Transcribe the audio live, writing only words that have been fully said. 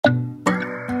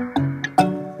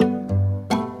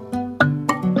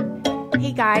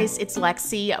guys, it's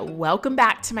Lexy. Welcome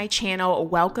back to my channel.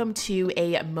 Welcome to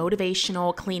a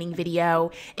motivational cleaning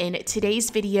video. In today's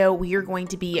video, we are going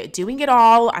to be doing it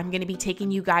all. I'm going to be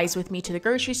taking you guys with me to the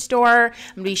grocery store.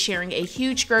 I'm going to be sharing a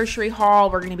huge grocery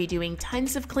haul. We're going to be doing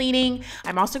tons of cleaning.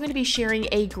 I'm also going to be sharing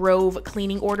a Grove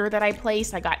cleaning order that I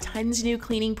placed. I got tons of new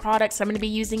cleaning products I'm going to be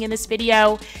using in this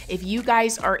video. If you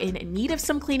guys are in need of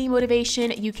some cleaning motivation,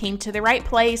 you came to the right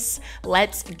place.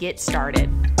 Let's get started.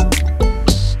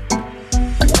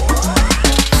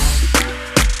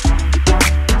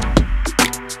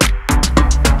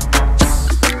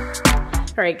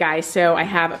 All right, guys, so I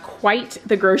have quite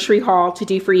the grocery haul to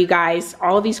do for you guys.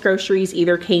 All of these groceries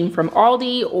either came from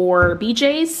ALDI or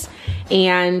BJ's,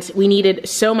 and we needed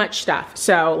so much stuff.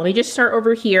 So let me just start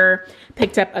over here.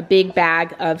 Picked up a big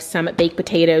bag of some baked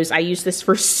potatoes. I use this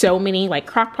for so many like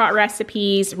crock pot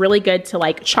recipes, really good to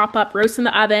like chop up, roast in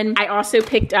the oven. I also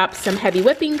picked up some heavy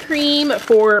whipping cream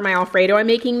for my Alfredo I'm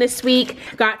making this week.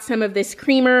 Got some of this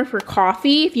creamer for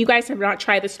coffee. If you guys have not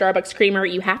tried the Starbucks creamer,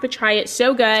 you have to try it,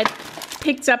 so good.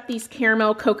 Picked up these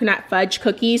caramel coconut fudge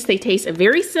cookies. They taste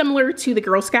very similar to the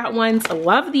Girl Scout ones. I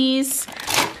love these.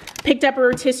 Picked up a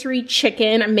rotisserie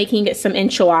chicken. I'm making some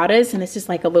enchiladas, and this is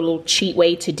like a little cheat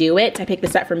way to do it. I picked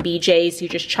this up from BJ's. You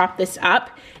just chop this up,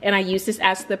 and I use this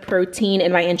as the protein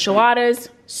in my enchiladas.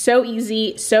 So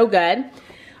easy, so good.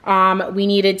 We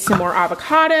needed some more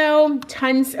avocado,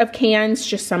 tons of cans,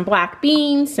 just some black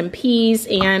beans, some peas,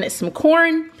 and some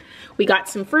corn. We got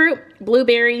some fruit,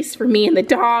 blueberries for me and the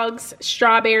dogs,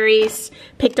 strawberries.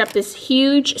 Picked up this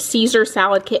huge Caesar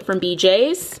salad kit from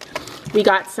BJ's. We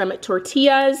got some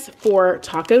tortillas for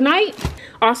taco night.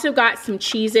 Also got some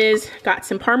cheeses, got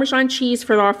some Parmesan cheese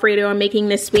for the Alfredo I'm making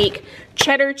this week.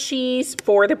 Cheddar cheese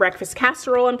for the breakfast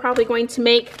casserole I'm probably going to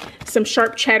make. Some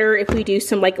sharp cheddar if we do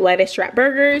some like lettuce wrap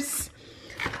burgers.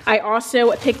 I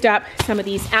also picked up some of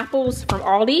these apples from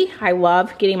ALDI. I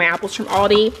love getting my apples from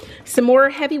ALDI. Some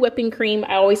more heavy whipping cream.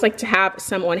 I always like to have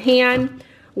some on hand.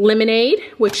 Lemonade,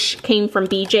 which came from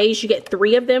BJ's. You get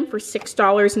 3 of them for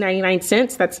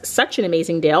 $6.99. That's such an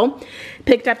amazing deal.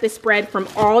 Picked up this bread from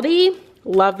ALDI.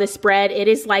 Love this bread. It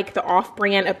is like the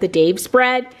off-brand of the Dave's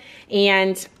bread,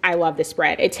 and I love this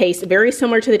bread. It tastes very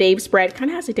similar to the Dave's bread.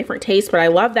 Kind of has a different taste, but I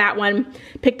love that one.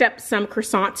 Picked up some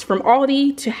croissants from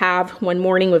ALDI to have one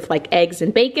morning with like eggs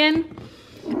and bacon.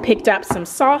 Picked up some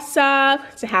salsa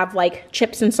to have like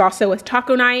chips and salsa with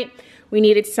taco night. We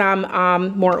needed some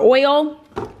more oil,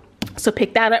 so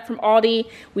picked that up from ALDI.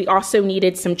 We also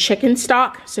needed some chicken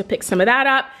stock, so picked some of that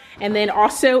up. And then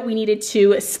also we needed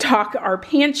to stock our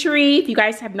pantry. If you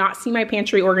guys have not seen my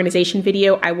pantry organization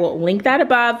video, I will link that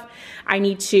above. I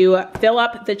need to fill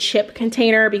up the chip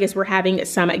container because we're having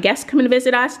some guests come and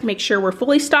visit us to make sure we're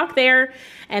fully stocked there.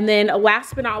 And then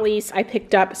last but not least, I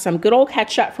picked up some good old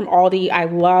ketchup from ALDI. I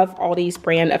love ALDI's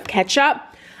brand of ketchup.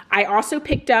 I also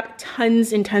picked up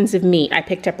tons and tons of meat. I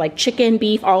picked up like chicken,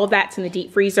 beef, all of that's in the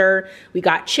deep freezer. We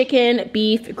got chicken,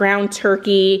 beef, ground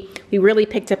turkey. We really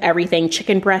picked up everything.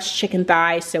 Chicken breast, chicken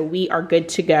thigh, so we are good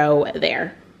to go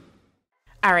there.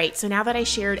 All right, so now that I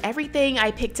shared everything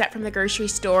I picked up from the grocery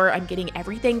store, I'm getting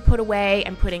everything put away.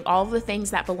 I'm putting all of the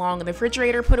things that belong in the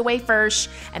refrigerator put away first,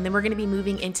 and then we're gonna be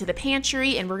moving into the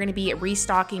pantry, and we're gonna be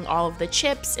restocking all of the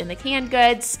chips and the canned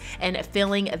goods and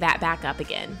filling that back up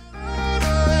again.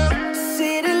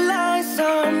 City lights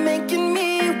are making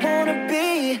me wanna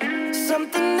be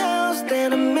something else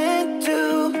than I'm meant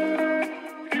to.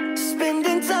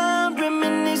 Spending time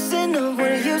reminiscing of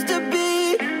what it used to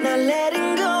be, not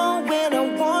letting go when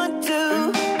I want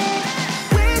to.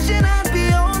 Wishing I'd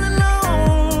be all alone.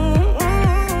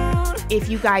 If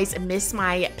you guys missed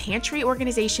my pantry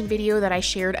organization video that I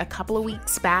shared a couple of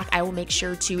weeks back, I will make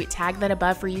sure to tag that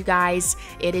above for you guys.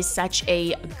 It is such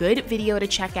a good video to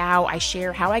check out. I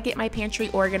share how I get my pantry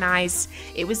organized.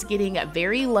 It was getting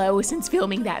very low since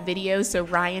filming that video, so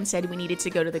Ryan said we needed to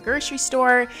go to the grocery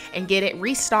store and get it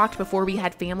restocked before we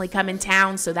had family come in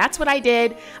town, so that's what I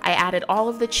did. I added all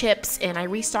of the chips and I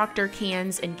restocked our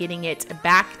cans and getting it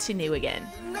back to new again.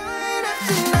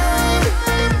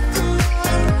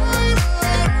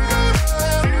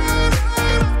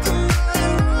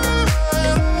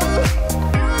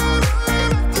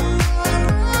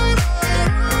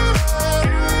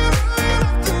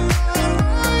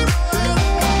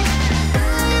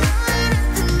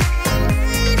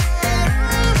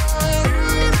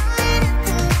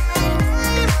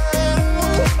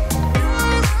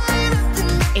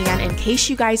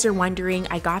 case you guys are wondering,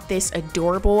 I got this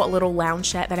adorable little lounge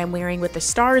set that I'm wearing with the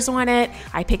stars on it.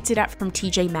 I picked it up from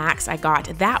TJ Maxx. I got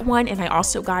that one, and I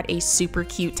also got a super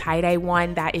cute tie-dye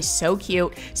one that is so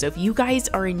cute. So if you guys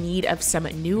are in need of some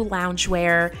new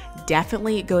loungewear,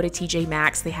 definitely go to TJ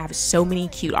Maxx. They have so many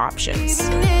cute options.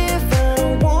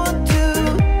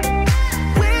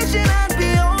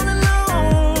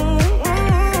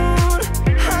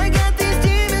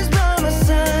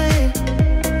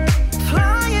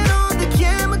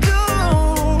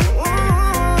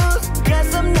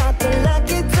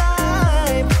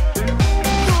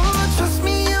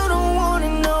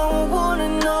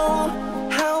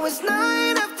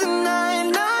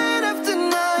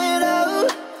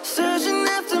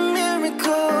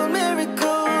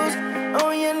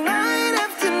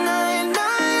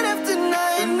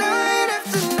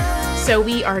 So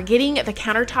we are getting the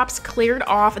countertops cleared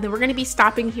off, and then we're going to be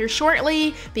stopping here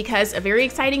shortly because a very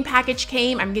exciting package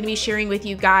came. I'm going to be sharing with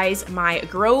you guys my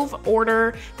Grove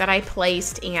order that I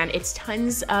placed, and it's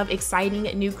tons of exciting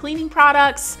new cleaning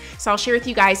products. So I'll share with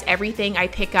you guys everything I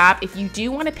pick up. If you do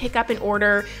want to pick up an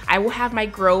order, I will have my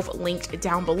Grove linked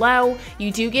down below.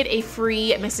 You do get a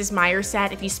free Mrs. Meyer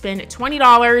set if you spend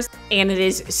 $20, and it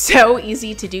is so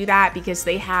easy to do that because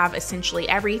they have essentially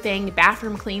everything: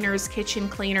 bathroom cleaners, kitchen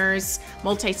cleaners,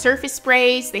 multi-surface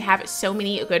sprays. They have so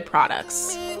many good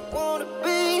products.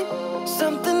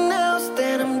 Something else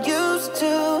that I'm used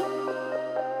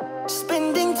to.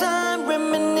 Spending time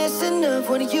reminiscing of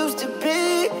what it used to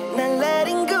be. Not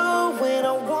letting go when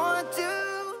I want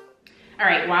to. All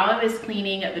right, while I was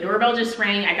cleaning, the doorbell just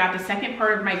rang. I got the second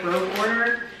part of my Grove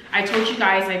order. I told you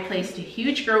guys I placed a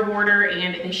huge Grove order,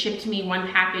 and they shipped me one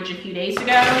package a few days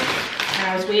ago, and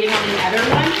I was waiting on the other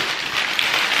one.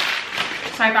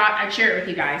 So I thought I'd share it with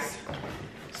you guys.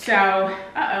 So,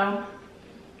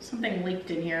 something leaked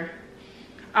in here.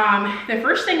 The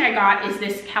first thing I got is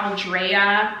this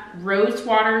Caldrea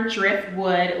Rosewater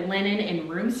Driftwood Linen and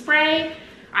Room Spray.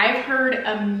 I've heard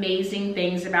amazing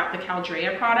things about the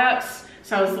Caldrea products,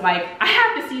 so I was like, I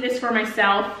have to see this for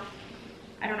myself.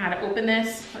 I don't know how to open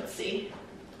this. Let's see.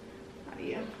 How do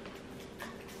you?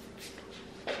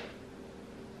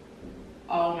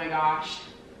 Oh my gosh.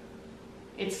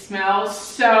 It smells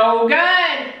so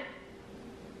good.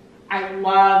 I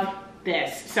love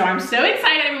this. So I'm so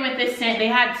excited I went with this scent. They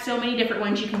had so many different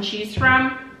ones you can choose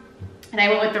from, and I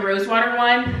went with the Rosewater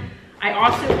one. I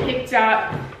also picked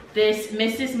up this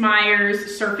Mrs.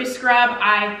 Meyer's Surface Scrub.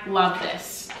 I love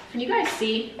this. Can you guys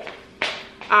see?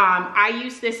 I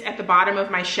use this at the bottom of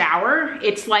my shower.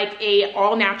 It's like a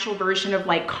all-natural version of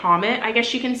like Comet, I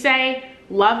guess you can say.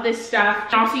 Love this stuff. You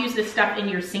can also use this stuff in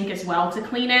your sink as well to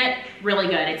clean it. Really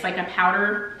good. It's like a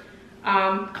powder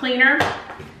cleaner.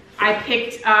 I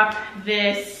picked up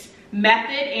this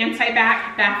Method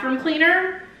Anti-Bac Bathroom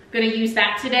Cleaner. Gonna use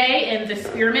that today in the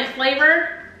spearmint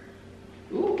flavor.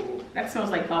 Ooh, that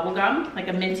smells like bubble gum, like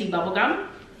a minty bubble gum.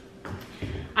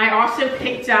 I also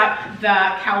picked up the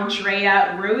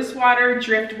Caldrea Rosewater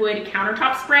Driftwood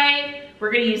Countertop Spray.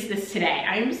 We're gonna use this today.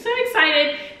 I'm so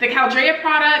excited. The Caldrea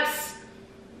products,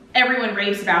 everyone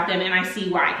raves about them, and I see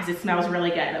why, because it smells really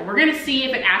good. But we're gonna see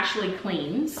if it actually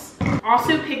cleans.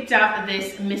 Also picked up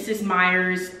this Mrs.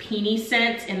 Meyer's Peony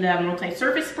scent in the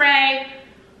multi-surface spray.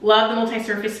 Love the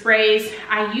multi-surface sprays.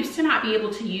 I used to not be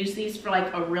able to use these for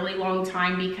like a really long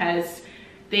time because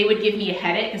they would give me a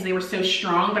headache because they were so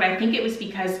strong, but I think it was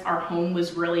because our home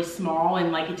was really small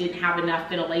and like it didn't have enough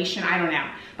ventilation. I don't know.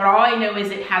 But all I know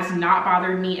is it has not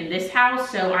bothered me in this house,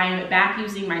 so I am back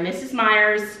using my Mrs.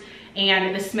 Meyer's,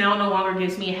 and the smell no longer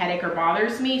gives me a headache or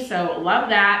bothers me, so love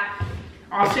that.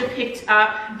 Also picked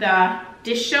up the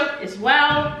dish soap as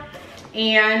well,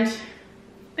 and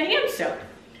the hand soap.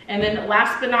 And then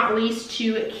last but not least,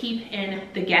 to keep in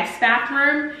the guest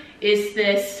bathroom, is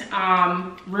this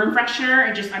room freshener.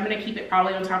 And I'm gonna keep it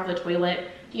probably on top of the toilet.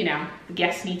 You know, the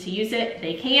guests need to use it,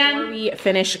 they can. Before we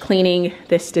finish cleaning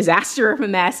this disaster of a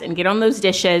mess and get on those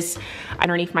dishes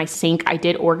underneath my sink, I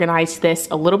did organize this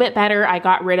a little bit better. I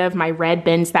got rid of my red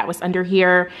bins that was under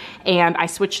here, and I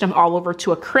switched them all over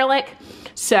to acrylic.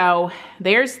 So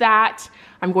there's that.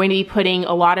 I'm going to be putting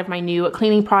a lot of my new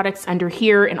cleaning products under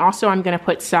here, and also I'm gonna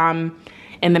put some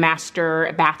in the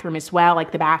master bathroom as well,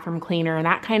 like the bathroom cleaner and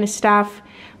that kind of stuff.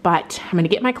 But I'm gonna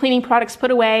get my cleaning products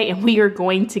put away, and we are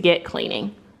going to get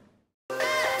cleaning.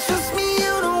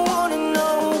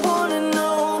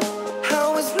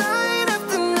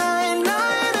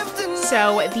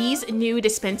 So these new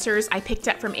dispensers I picked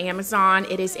up from Amazon.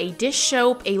 It is a dish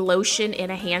soap, a lotion,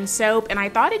 and a hand soap, and I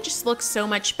thought it just looks so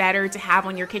much better to have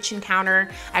on your kitchen counter.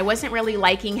 I wasn't really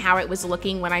liking how it was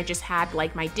looking when I just had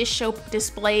like my dish soap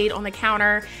displayed on the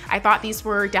counter. I thought these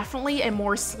were definitely a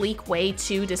more sleek way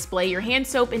to display your hand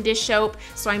soap and dish soap,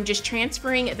 so I'm just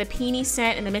transferring the Peony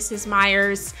scent and the Mrs.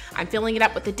 Meyer's. I'm filling it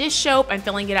up with the dish soap, I'm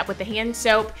filling it up with the hand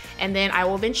soap, and then I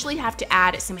will eventually have to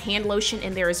add some hand lotion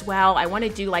in there as well. I want to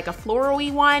do like a floral-y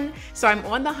one, so I'm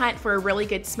on the hunt for a really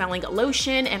good smelling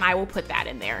lotion, and I will put that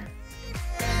in there.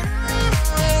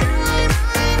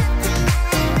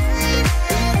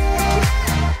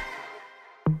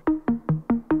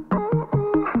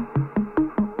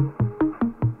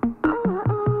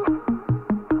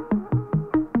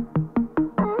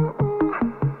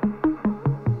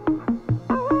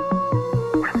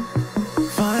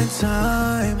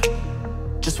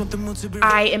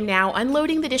 I am now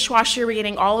unloading the dishwasher. We're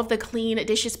getting all of the clean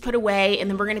dishes put away, and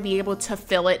then we're going to be able to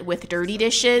fill it with dirty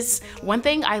dishes. One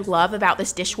thing I love about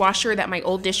this dishwasher that my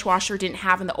old dishwasher didn't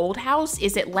have in the old house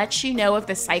is it lets you know if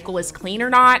the cycle is clean or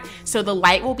not. So the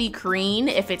light will be green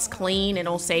if it's clean, and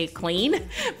it'll say clean.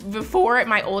 Before at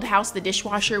my old house, the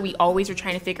dishwasher, we always were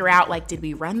trying to figure out, like, did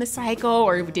we run the cycle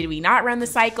or did we not run the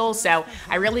cycle? So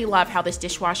I really love how this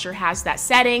dishwasher has that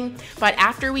setting. But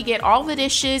after we get all the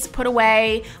dishes put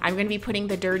away, I'm going to be putting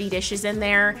the dirty dishes in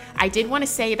there. I did want to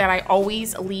say that I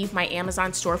always leave my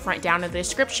Amazon storefront down in the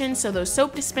description, so those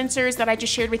soap dispensers that I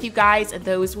just shared with you guys,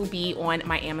 those will be on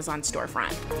my Amazon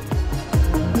storefront.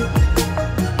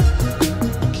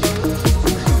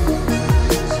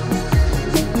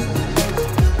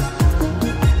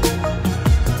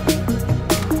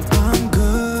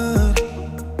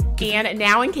 And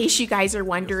now, in case you guys are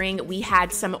wondering, we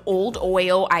had some old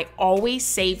oil. I always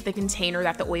save the container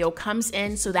that the oil comes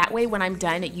in, so that way when I'm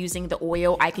done using the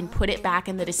oil, I can put it back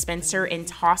in the dispenser and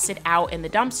toss it out in the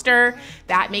dumpster.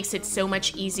 That makes it so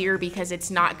much easier because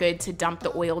it's not good to dump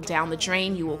the oil down the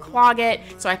drain. You will clog it.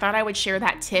 So I thought I would share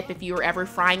that tip. If you were ever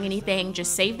frying anything,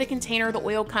 just save the container the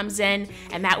oil comes in,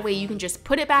 and that way you can just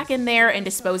put it back in there and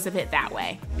dispose of it that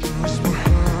way.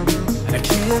 I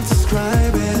can't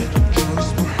describe it.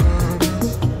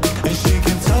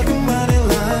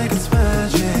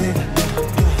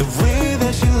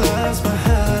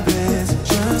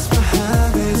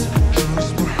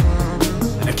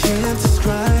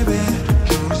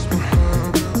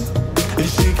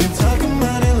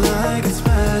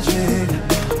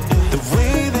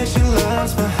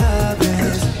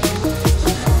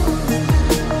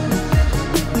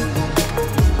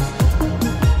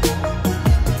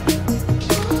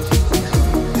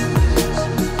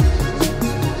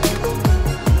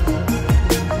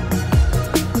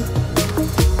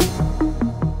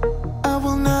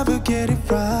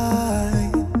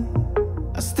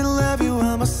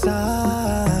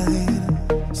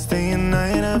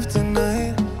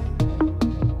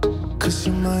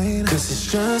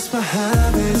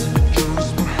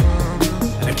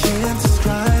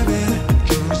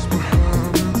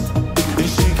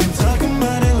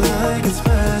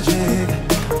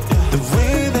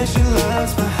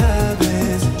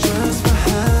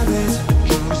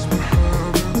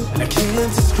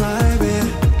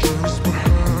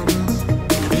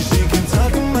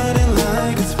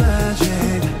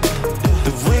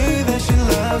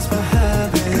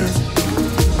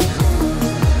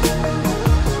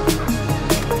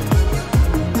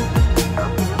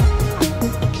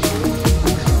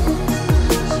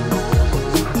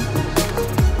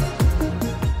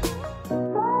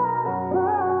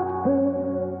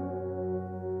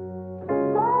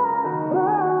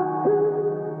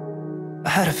 I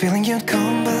had a feeling you'd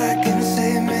come back and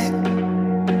save me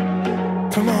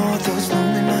from all those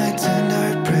lonely nights and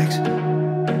heartbreaks.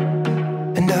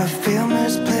 And I feel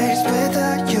misplaced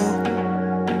without you.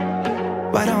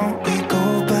 Why don't we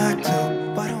go back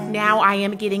to, why don't... Now I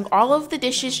am getting all of the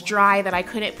dishes dry that I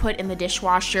couldn't put in the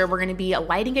dishwasher. We're going to be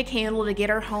lighting a candle to get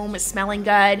our home smelling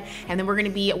good, and then we're going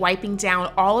to be wiping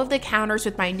down all of the counters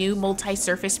with my new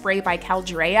multi-surface spray by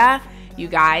Caldrea. You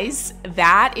guys,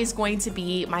 that is going to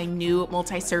be my new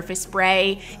multi-surface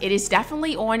spray. It is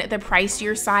definitely on the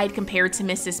pricier side compared to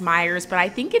Mrs. Meyer's, but I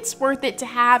think it's worth it to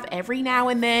have every now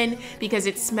and then because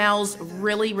it smells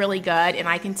really, really good, and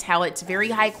I can tell it's very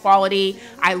high quality.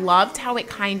 I loved how it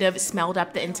kind of smelled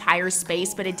up the entire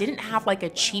space, but it didn't have like a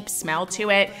cheap smell to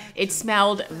it. It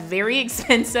smelled very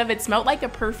expensive. It smelled like a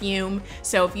perfume.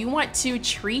 So if you want to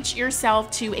treat yourself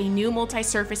to a new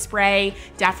multi-surface spray,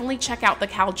 definitely check out the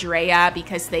Caldrea,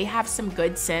 because they have some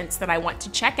good scents that I want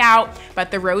to check out. But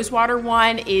the Rosewater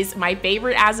one is my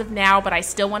favorite as of now, but I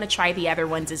still want to try the other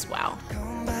ones as well.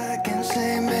 Come back and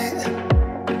save me.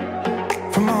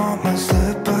 my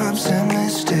slip-ups and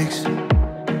mistakes.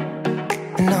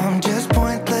 And I'm just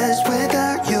pointless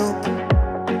without you.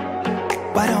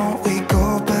 Why don't we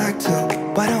go back to,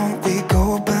 why don't we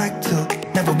go back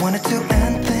to, never wanted to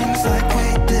end things like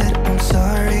we did. I'm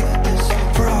sorry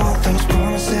for all those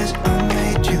promises I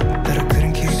made you that I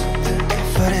couldn't keep.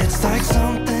 But it's like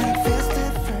something feels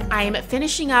different. I'm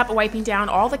finishing up wiping down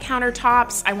all the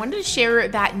countertops. I wanted to share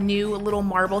that new little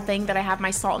marble thing that I have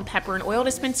my salt and pepper and oil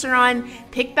dispenser on.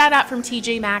 Picked that up from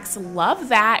TJ Maxx. Love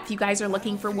that. If you guys are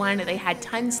looking for one, they had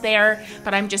tons there,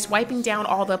 but I'm just wiping down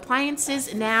all the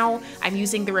appliances now. I'm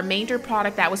using the remainder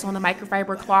product that was on the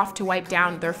microfiber cloth to wipe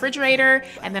down the refrigerator,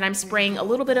 and then I'm spraying a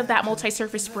little bit of that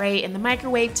multi-surface spray in the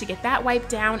microwave to get that wiped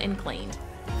down and cleaned.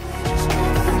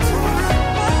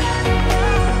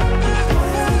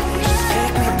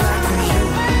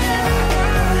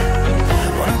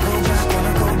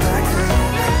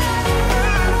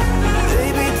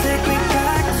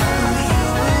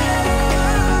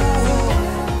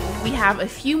 Have a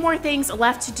few more things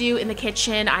left to do in the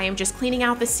kitchen. I am just cleaning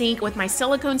out the sink with my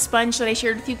silicone sponge that I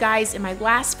shared with you guys in my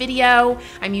last video.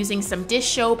 I'm using some dish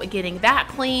soap, getting that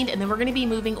cleaned, and then we're gonna be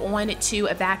moving on to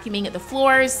vacuuming the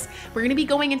floors. We're gonna be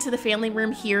going into the family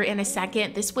room here in a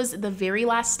second. This was the very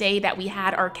last day that we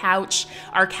had our couch.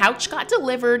 Our couch got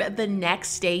delivered the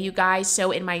next day, you guys.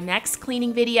 So in my next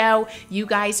cleaning video, you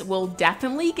guys will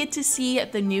definitely get to see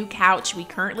the new couch. We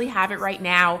currently have it right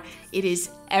now. It is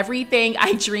everything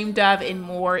I dreamed of and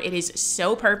more. It is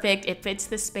so perfect. It fits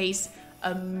the space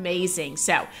amazing.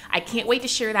 So I can't wait to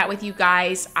share that with you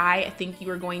guys. I think you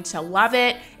are going to love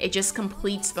it. It just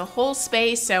completes the whole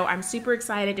space. So I'm super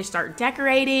excited to start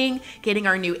decorating, getting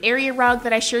our new area rug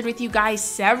that I shared with you guys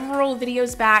several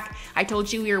videos back. I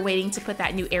told you we were waiting to put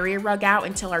that new area rug out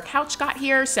until our couch got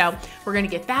here. So we're going to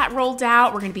get that rolled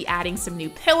out. We're going to be adding some new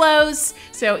pillows.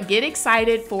 So get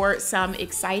excited for some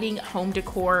exciting home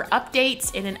decor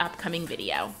updates in an upcoming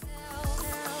video.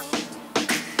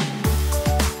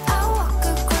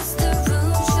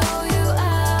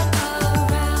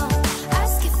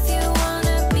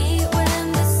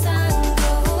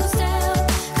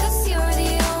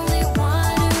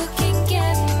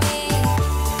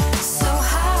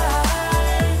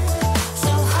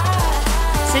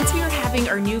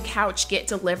 Our new couch get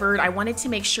delivered, I wanted to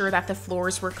make sure that the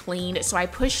floors were cleaned, so I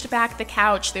pushed back the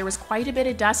couch. There was quite a bit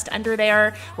of dust under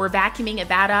there. We're vacuuming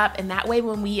that up, and that way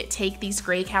when we take these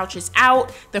gray couches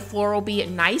out, the floor will be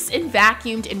nice and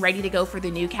vacuumed and ready to go for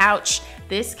the new couch.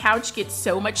 This couch gets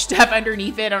so much stuff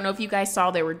underneath it. I don't know if you guys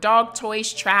saw, there were dog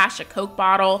toys, trash, a Coke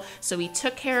bottle, so we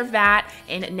took care of that,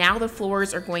 and now the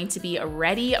floors are going to be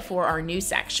ready for our new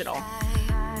sectional.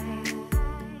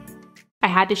 I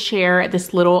had to share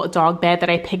this little dog bed that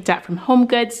I picked up from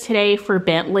HOMEGOODS today for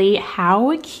Bentley.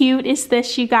 How cute is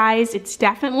this, you guys? It's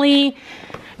definitely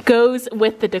goes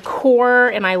with the decor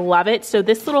and I love it. So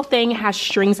this little thing has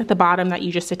strings at the bottom that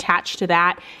you just attach to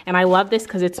that. And I love this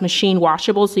because it's machine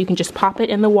washable, so you can just pop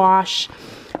it in the wash,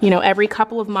 you know, every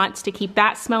couple of months to keep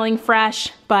that smelling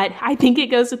fresh. But I think it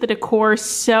goes with the decor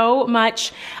so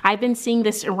much. I've been seeing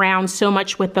this around so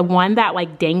much with the one that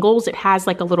like dangles. It has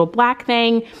like a little black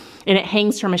thing and it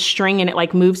hangs from a string and it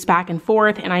like moves back and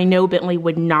forth. And I know Bentley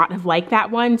would not have liked that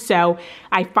one. So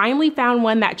I finally found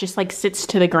one that just like sits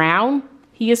to the ground.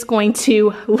 He is going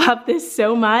to love this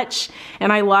so much.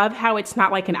 And I love how it's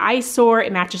not like an eyesore.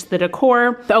 It matches the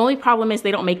decor. The only problem is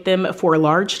they don't make them for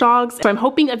large dogs. So I'm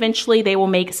hoping eventually they will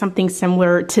make something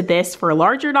similar to this for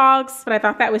larger dogs. But I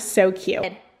thought that was so cute.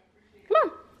 Come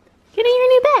on, get in your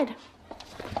new bed.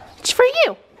 It's for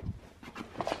you.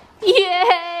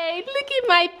 Yay, look at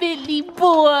my Bentley boy.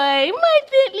 My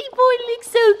Bentley boy looks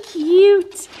so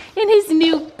cute in his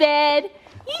new bed.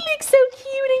 You look so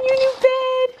cute in your new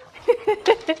bed.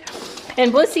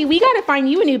 And Blissy, we gotta find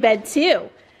you a new bed too.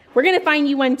 We're gonna find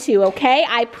you one too, okay?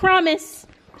 I promise.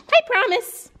 I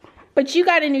promise. But you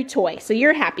got a new toy, so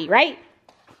you're happy, right?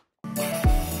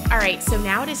 All right, so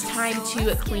now it is time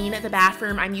to clean the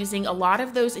bathroom. I'm using a lot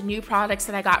of those new products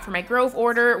that I got for my Grove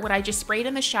order. What I just sprayed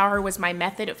in the shower was my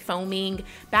Method foaming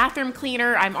bathroom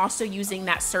cleaner. I'm also using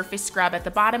that surface scrub at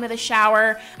the bottom of the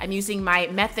shower. I'm using my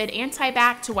Method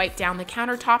anti-bac to wipe down the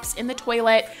countertops in the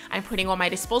toilet. I'm putting on my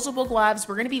disposable gloves.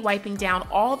 We're gonna be wiping down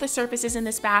all the surfaces in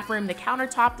this bathroom, the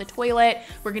countertop, the toilet.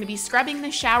 We're gonna be scrubbing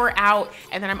the shower out,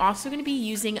 and then I'm also gonna be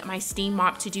using my steam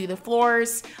mop to do the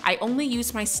floors. I only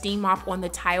use my steam mop on the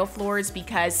tile tile floors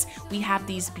because we have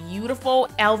these beautiful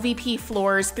LVP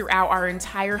floors throughout our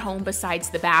entire home besides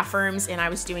the bathrooms. And I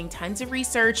was doing tons of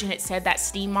research and it said that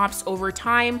steam mops over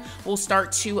time will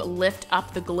start to lift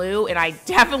up the glue. And I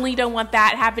definitely don't want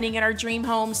that happening in our dream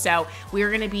home. So we're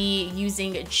gonna be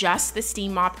using just the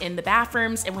steam mop in the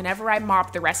bathrooms. And whenever I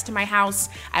mop the rest of my house,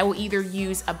 I will either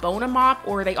use a Bona mop,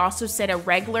 or they also said a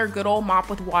regular good old mop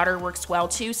with water works well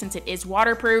too, since it is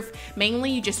waterproof. Mainly,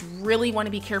 you just really want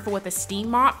to be careful with a steam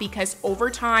mop because over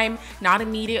time, not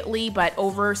immediately, but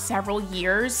over several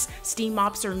years, steam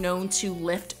mops are known to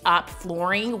lift up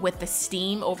flooring with the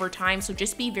steam over time. So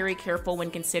just be very careful when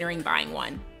considering buying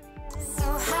one. So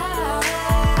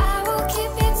I will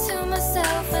keep it to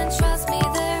myself and trust me,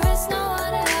 there is no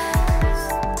one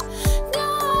else.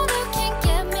 No one can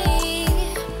get me.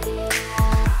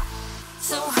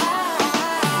 So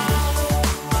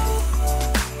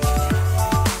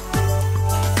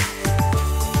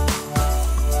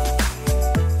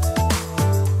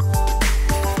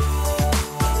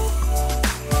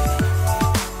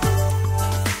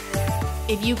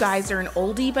if you guys are an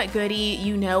oldie but goodie,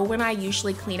 you know when I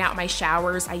usually clean out my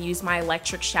showers, I use my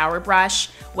electric shower brush.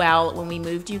 Well, when we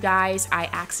moved, you guys, I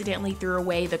accidentally threw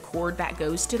away the cord that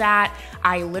goes to that.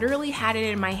 I literally had it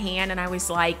in my hand and I was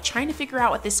like trying to figure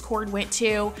out what this cord went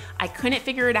to. I couldn't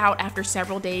figure it out after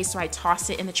several days, so I tossed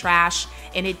it in the trash,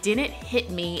 and it didn't hit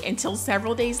me until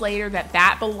several days later that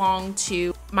that belonged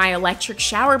to my electric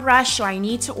shower brush. So I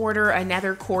need to order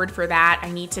another cord for that.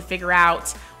 I need to figure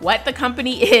out what the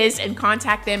company is and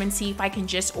contact them and see if I can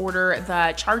just order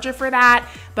the charger for that.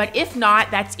 But if not,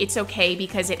 it's okay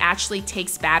because it actually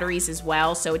takes batteries as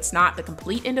well. So it's not the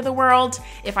complete end of the world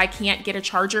if I can't get a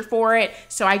charger for it.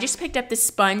 So I just picked up this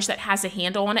sponge that has a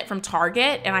handle on it from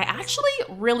Target, and I actually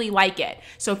really like it.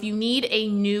 So if you need a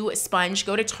new sponge,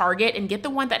 go to Target and get the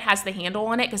one that has the handle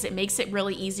on it because it makes it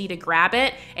really easy to grab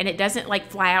it and it doesn't like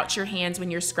fly out your hands when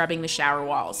you're scrubbing the shower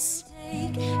walls.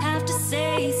 have to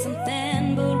say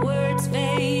something, but words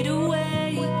fade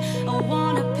away. I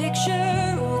want a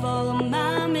picture of all of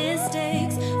my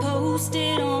mistakes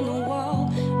posted on the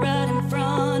wall right in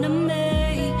front of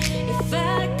me. If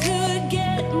I could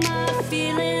get my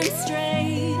feelings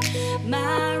straight,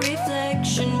 my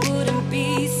reflection wouldn't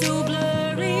be so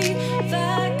blurry. If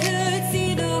I could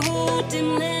see the whole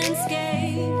dim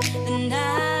landscape, then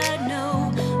I'd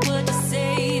know what to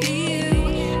say to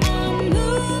you. I'm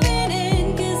moving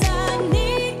in 'cause I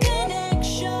need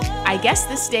connection. I guess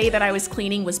this day that I was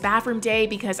cleaning was bathroom day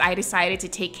because I decided to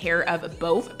take care of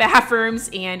both bathrooms,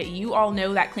 and you all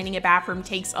know that cleaning a bathroom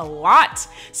takes a lot.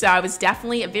 So I was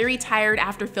definitely very tired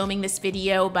after filming this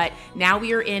video, but now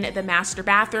we are in the master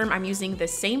bathroom. I'm using the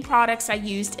same products I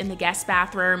used in the guest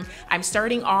bathroom. I'm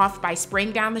starting off by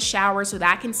spraying down the shower so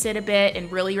that can sit a bit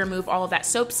and really remove all of that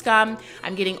soap scum.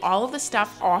 I'm getting all of the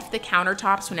stuff off the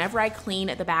countertops. Whenever I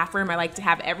clean the bathroom, I like to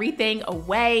have everything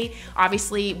away.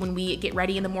 Obviously, when we get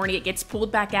ready in the morning, it gets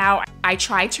pulled back out. I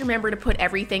try to remember to put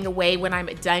everything away when I'm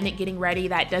done getting ready.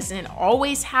 That doesn't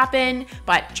always happen,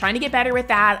 but trying to get better with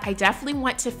that. I definitely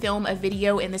want to film a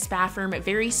video in this bathroom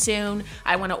very soon.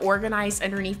 I want to organize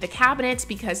underneath the cabinets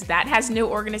because that has no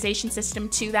organization system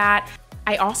to that.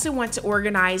 I also want to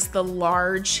organize the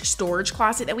large storage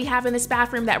closet that we have in this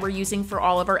bathroom that we're using for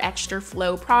all of our extra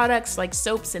flow products like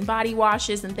soaps and body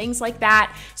washes and things like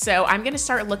that. So I'm going to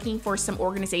start looking for some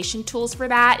organization tools for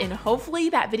that, and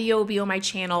hopefully that video will be on my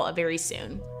channel very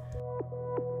soon.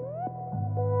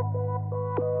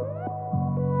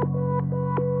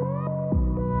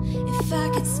 If I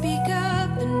could speak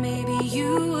up, then maybe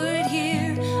you would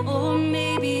hear, or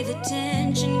maybe the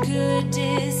tension could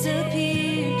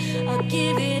disappear. I'll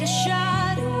give it a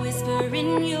shot, a whisper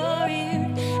in your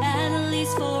ear, at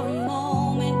least for a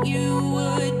moment you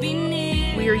would be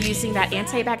near. We are using that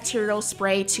antibacterial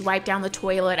spray to wipe down the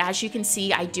toilet. As you can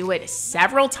see, I do it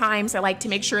several times. I like to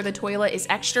make sure the toilet is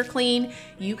extra clean.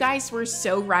 You guys were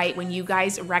so right when you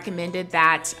guys recommended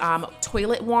that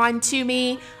toilet wand to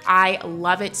me. I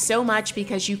love it so much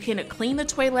because you can clean the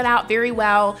toilet out very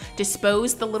well,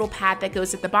 dispose the little pad that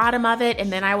goes at the bottom of it,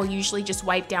 and then I will usually just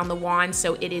wipe down the wand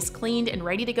so it is cleaned and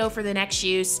ready to go for the next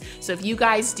use. So if you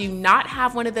guys do not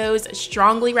have one of those,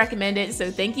 strongly recommend it.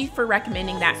 So thank you for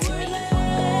recommending that to me.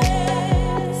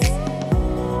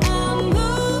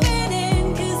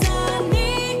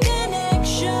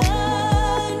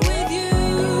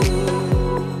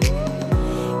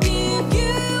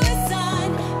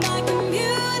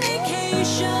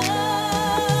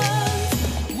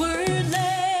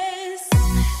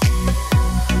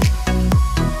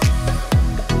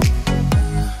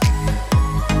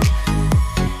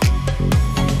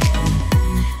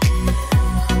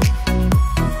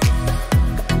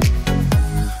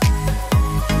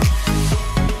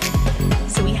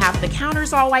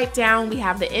 floors all wiped down. We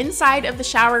have the inside of the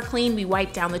shower clean. We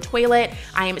wiped down the toilet.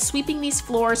 I am sweeping these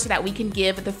floors so that we can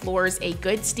give the floors a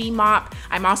good steam mop.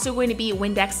 I'm also going to be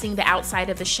Windexing the outside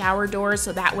of the shower doors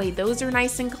so that way those are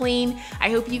nice and clean. I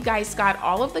hope you guys got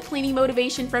all of the cleaning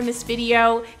motivation from this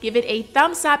video. Give it a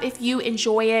thumbs up if you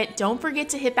enjoy it. Don't forget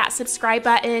to hit that subscribe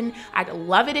button. I'd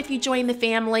love it if you join the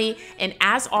family. And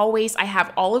as always, I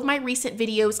have all of my recent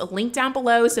videos linked down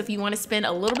below. So if you want to spend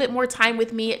a little bit more time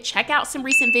with me, check out some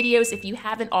recent videos if you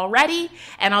haven't already.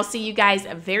 And I'll see you guys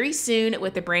very soon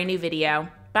with a brand new video.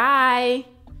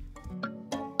 Bye.